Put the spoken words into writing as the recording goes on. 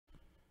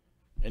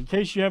In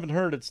case you haven't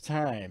heard, it's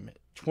time.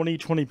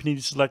 2020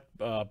 Panini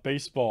Select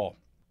Baseball.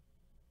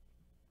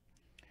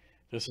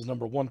 This is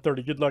number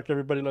 130. Good luck,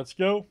 everybody. Let's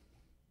go.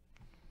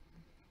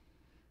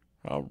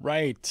 All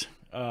right.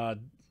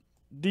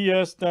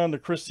 DS down to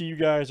Chrissy. You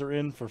guys are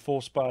in for full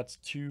spots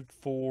 2,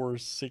 4,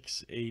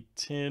 6, 8,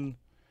 10.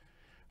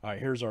 All right,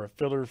 here's our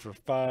filler for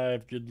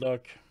 5. Good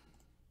luck.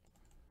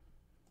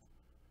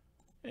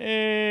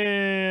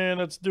 And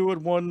let's do it.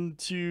 1,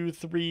 2,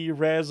 3.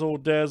 Razzle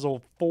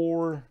dazzle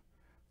 4,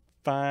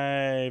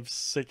 5,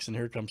 6, and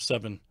here comes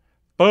 7.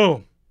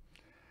 Boom.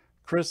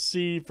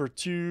 Chrissy for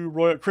 2.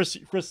 Royal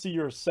Chrissy,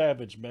 you're a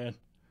savage, man.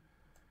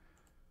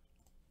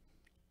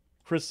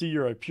 Chrissy,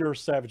 you're a pure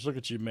savage. Look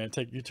at you, man.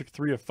 You took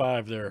 3 of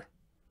 5 there.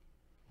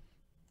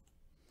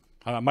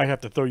 I might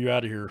have to throw you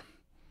out of here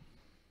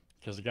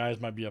because the guys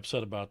might be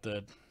upset about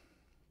that.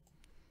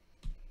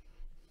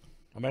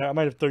 I might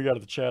have to throw you out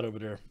of the chat over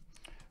there.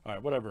 All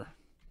right, whatever.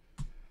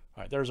 All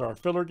right, there's our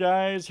filler,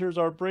 guys. Here's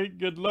our break.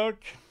 Good luck.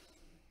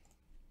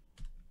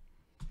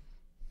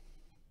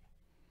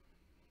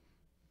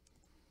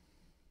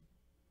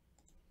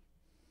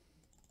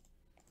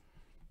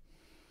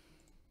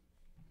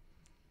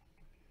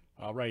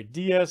 All right,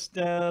 DS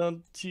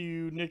down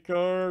to Nick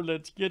R.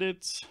 Let's get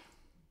it.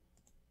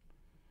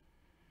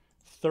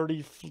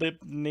 30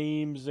 flip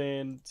names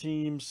and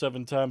teams,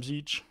 7 times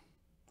each.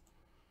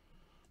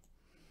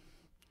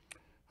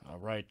 All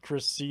right,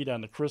 Chris C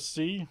down to Chris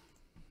C.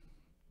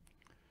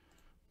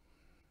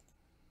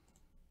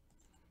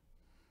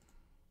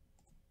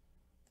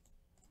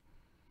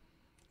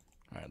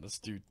 All right, let's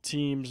do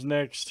teams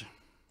next.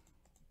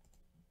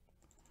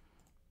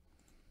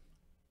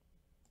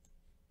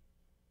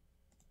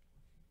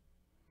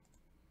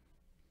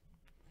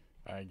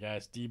 All right,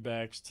 guys,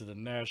 D-backs to the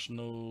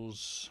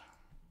Nationals.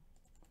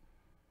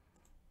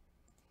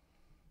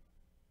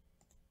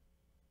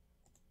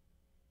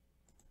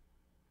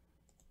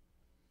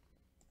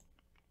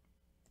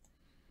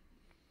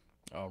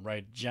 All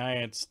right,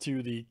 Giants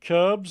to the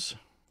Cubs.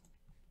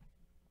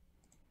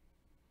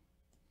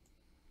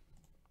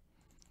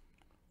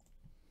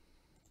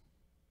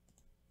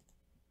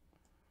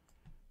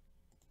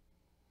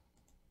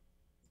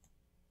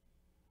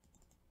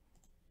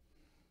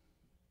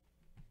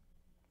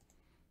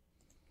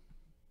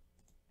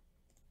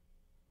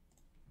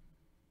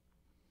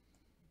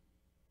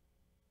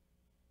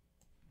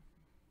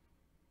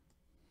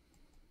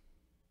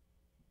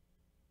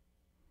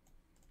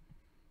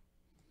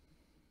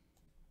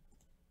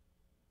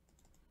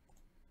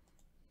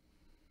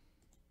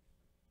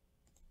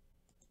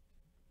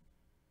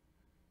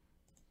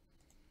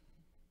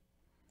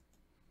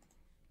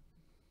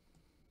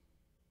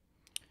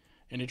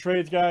 Any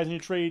trades, guys? Any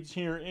trades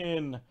here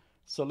in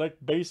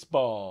Select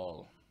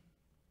Baseball?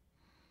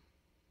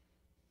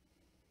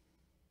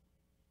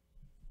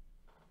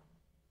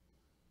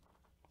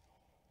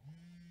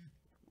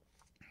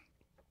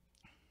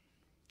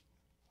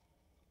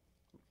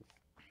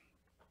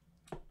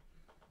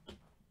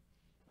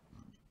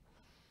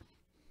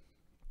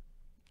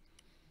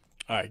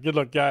 All right, good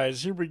luck,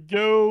 guys. Here we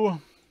go.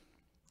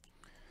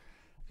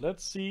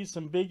 Let's see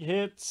some big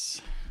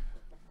hits.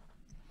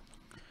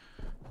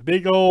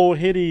 Big old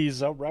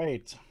hitties. All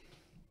right.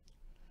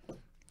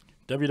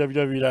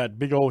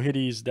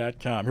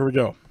 www.bigoldhitties.com. Here we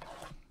go.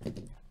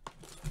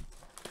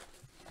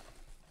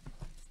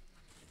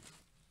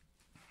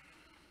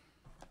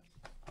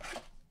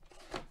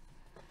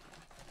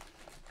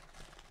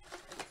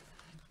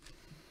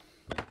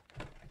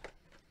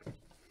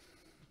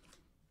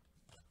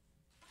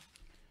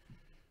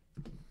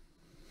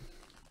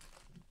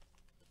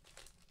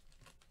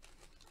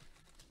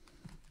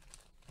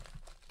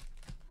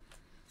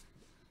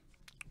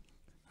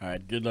 All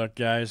right, good luck,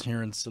 guys,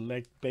 here in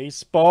Select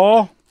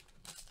Baseball.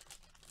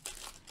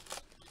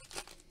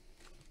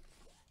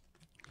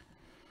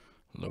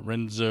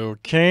 Lorenzo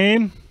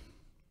Cain.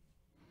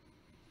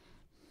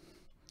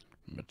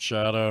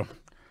 Machado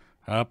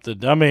up the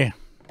dummy.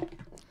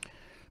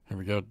 Here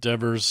we go,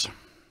 Devers.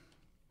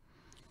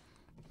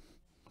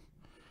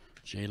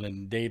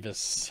 Jalen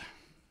Davis.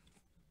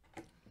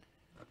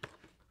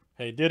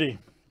 Hey, Diddy,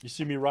 you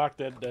see me rock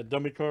that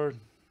dummy card?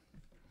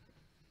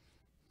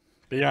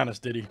 Be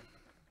honest, Diddy.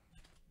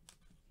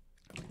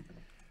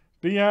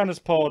 Be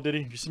honest, Paul, did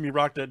he? You see me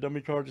rock that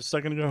dummy card just a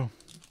second ago?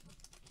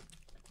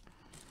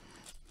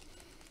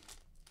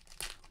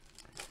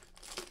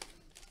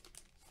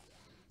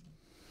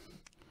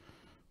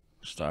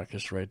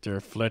 Stockist right there.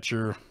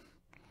 Fletcher.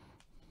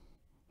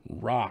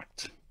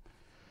 Rocked.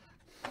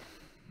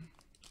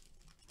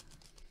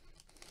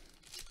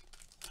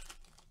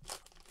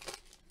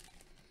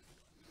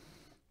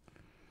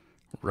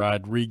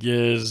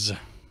 Rodriguez.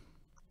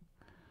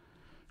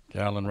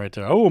 Gallen right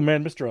there. Oh,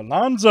 man, Mr.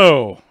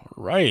 Alonso.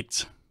 Right.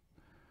 That's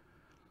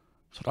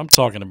what I'm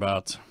talking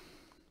about.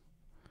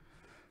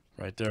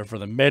 Right there for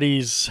the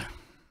Metis.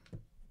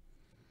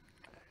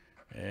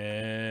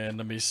 And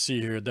let me see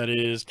here. That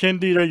is Ken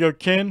D. There you go,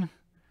 Ken.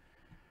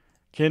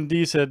 Ken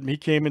D said he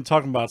came in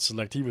talking about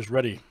Select. He was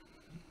ready.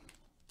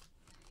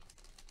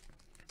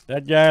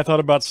 That guy I thought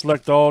about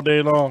select all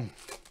day long.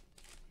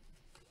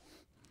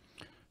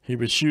 He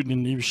was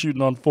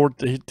shooting on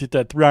 14. He hit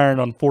that 3-iron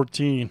on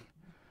 14.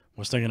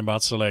 Was thinking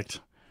about select.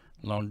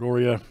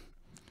 Longoria.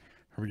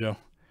 Here we go.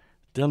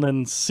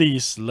 Dylan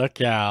Cease, look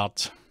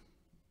out.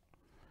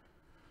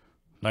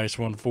 Nice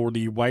one for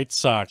the White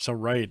Sox. All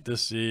right,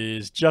 this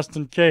is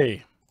Justin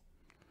K.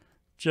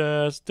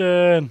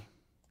 Justin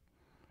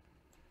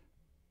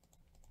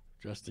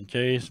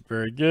K,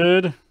 very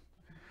good.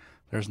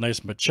 There's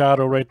nice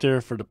Machado right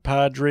there for the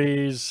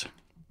Padres.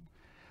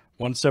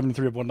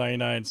 173 of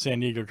 199.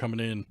 San Diego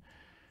coming in.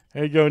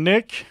 There you go,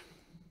 Nick.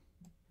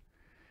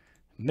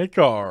 Nick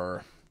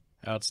R.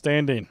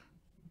 Outstanding.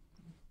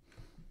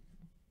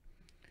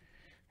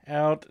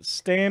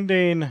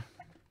 Outstanding.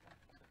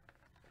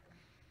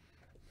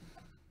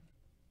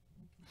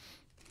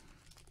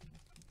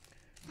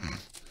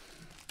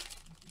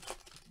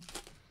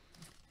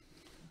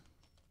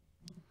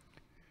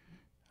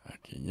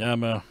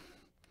 Akiyama.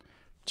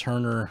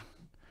 Turner.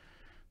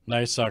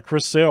 Nice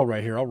Chris Sale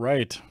right here. All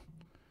right.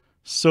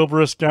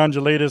 Silverus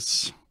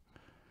Gondolatus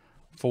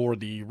for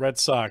the Red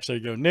Sox. There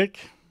you go,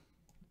 Nick.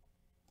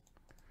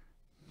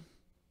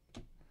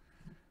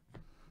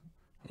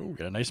 Oh,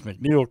 got a nice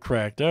McNeil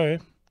cracked. All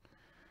right.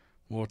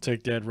 We'll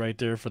take that right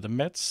there for the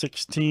Mets.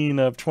 16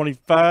 of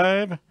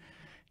 25.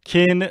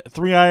 Ken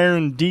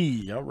 3-iron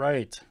D. All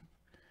right.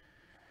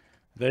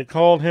 They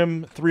called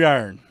him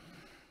 3-iron.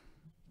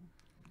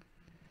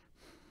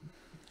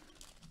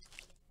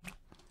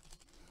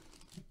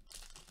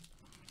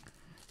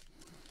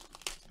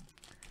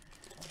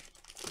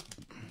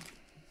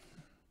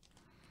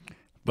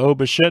 Bo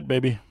Bichette,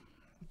 baby.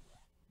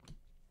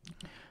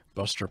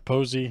 Buster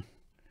Posey.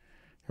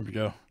 Here we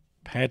go.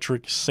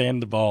 Patrick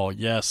Sandoval,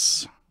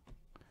 yes.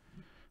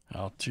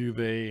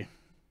 Altuve.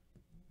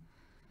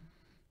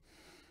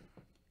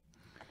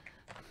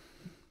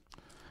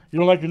 You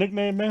don't like your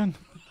nickname, man?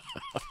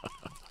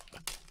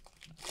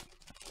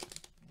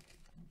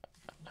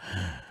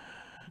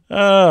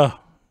 I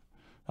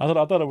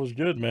thought it was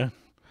good, man.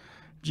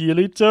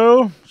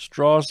 Giolito,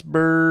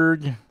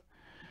 Strasburg.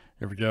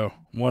 Here we go.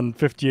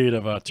 158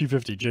 of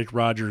 250. Jake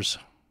Rogers.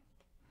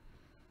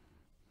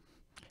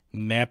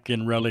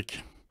 Napkin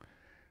relic.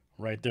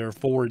 Right there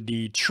for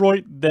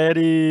Detroit. That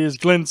is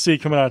Glenn C.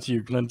 coming out to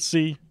you. Glenn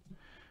C.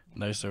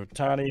 Nice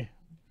Otani.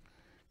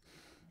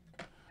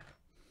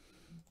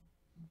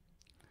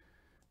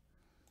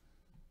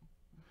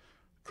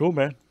 Cool,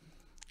 man.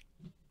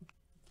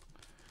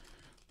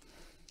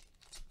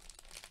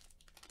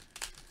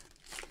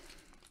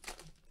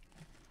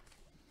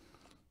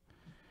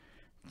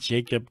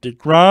 Jacob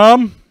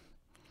deGrom.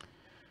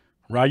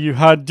 Ryu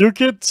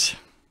Hadouket.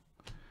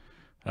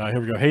 Here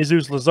we go.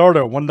 Jesus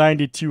Luzardo,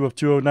 192 of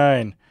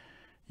 209.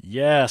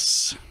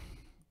 Yes.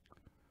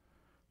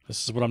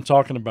 This is what I'm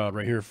talking about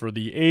right here for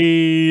the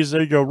A's.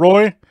 There you go,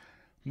 Roy.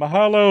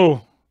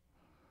 Mahalo.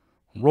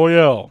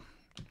 Royale.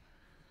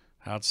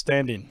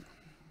 Outstanding.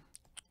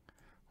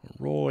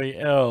 Roy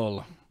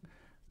L.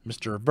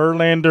 Mr.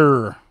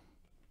 Verlander.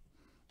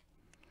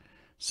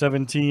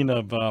 17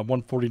 of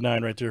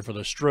 149 right there for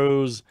the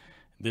Stros.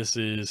 This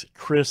is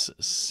Chris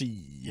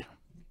C.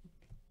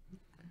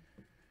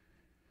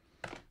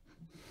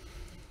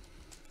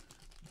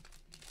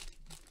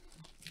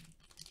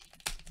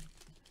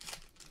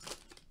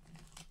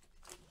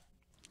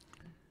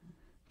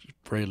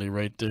 Braley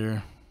right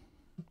there.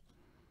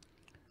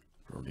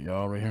 Brody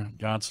all right here.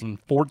 Godson,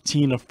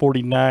 14 of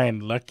 49.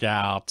 Look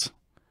out.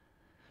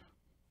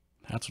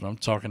 That's what I'm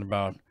talking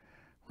about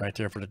right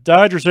there for the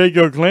Dodgers. There you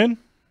go, Glenn.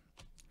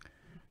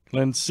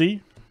 Glenn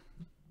C.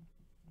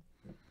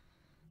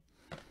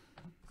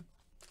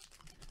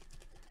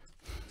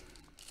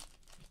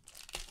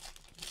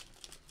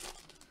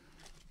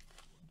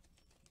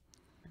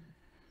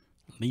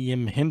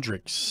 Liam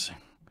Hendricks.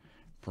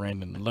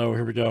 Brandon Lowe.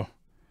 Here we go.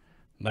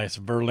 Nice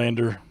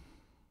Verlander.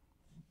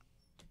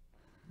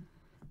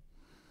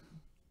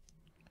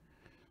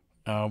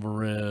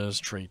 Alvarez,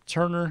 Trey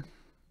Turner.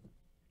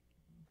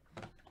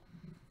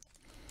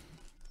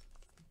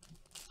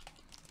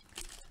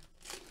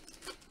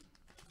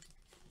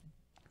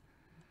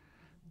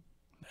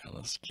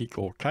 Alice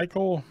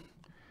Keuchel.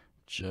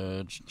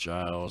 Judge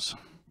Giles.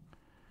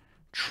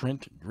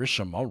 Trent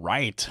Grisham. All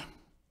right.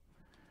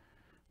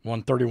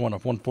 131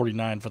 of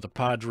 149 for the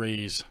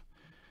Padres.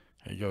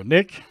 There you go,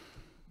 Nick.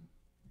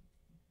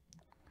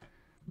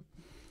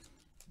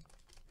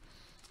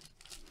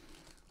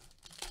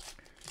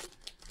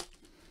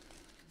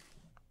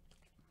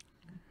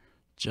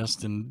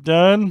 Justin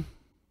Dunn.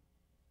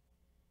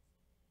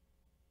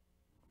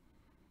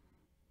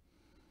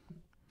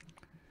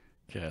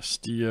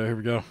 Castillo, here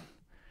we go.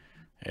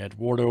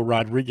 Eduardo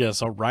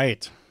Rodriguez, all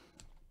right.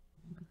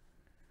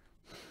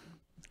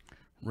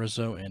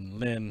 Rizzo and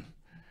Lynn.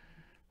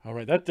 All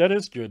right, that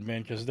is good,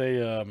 man, because they,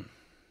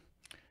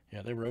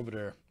 they were over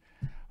there.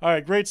 All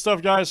right, great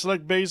stuff, guys.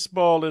 Select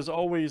Baseball is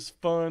always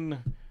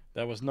fun.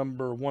 That was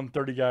number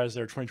 130, guys,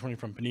 there, 2020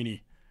 from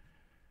Panini.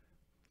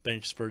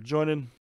 Thanks for joining.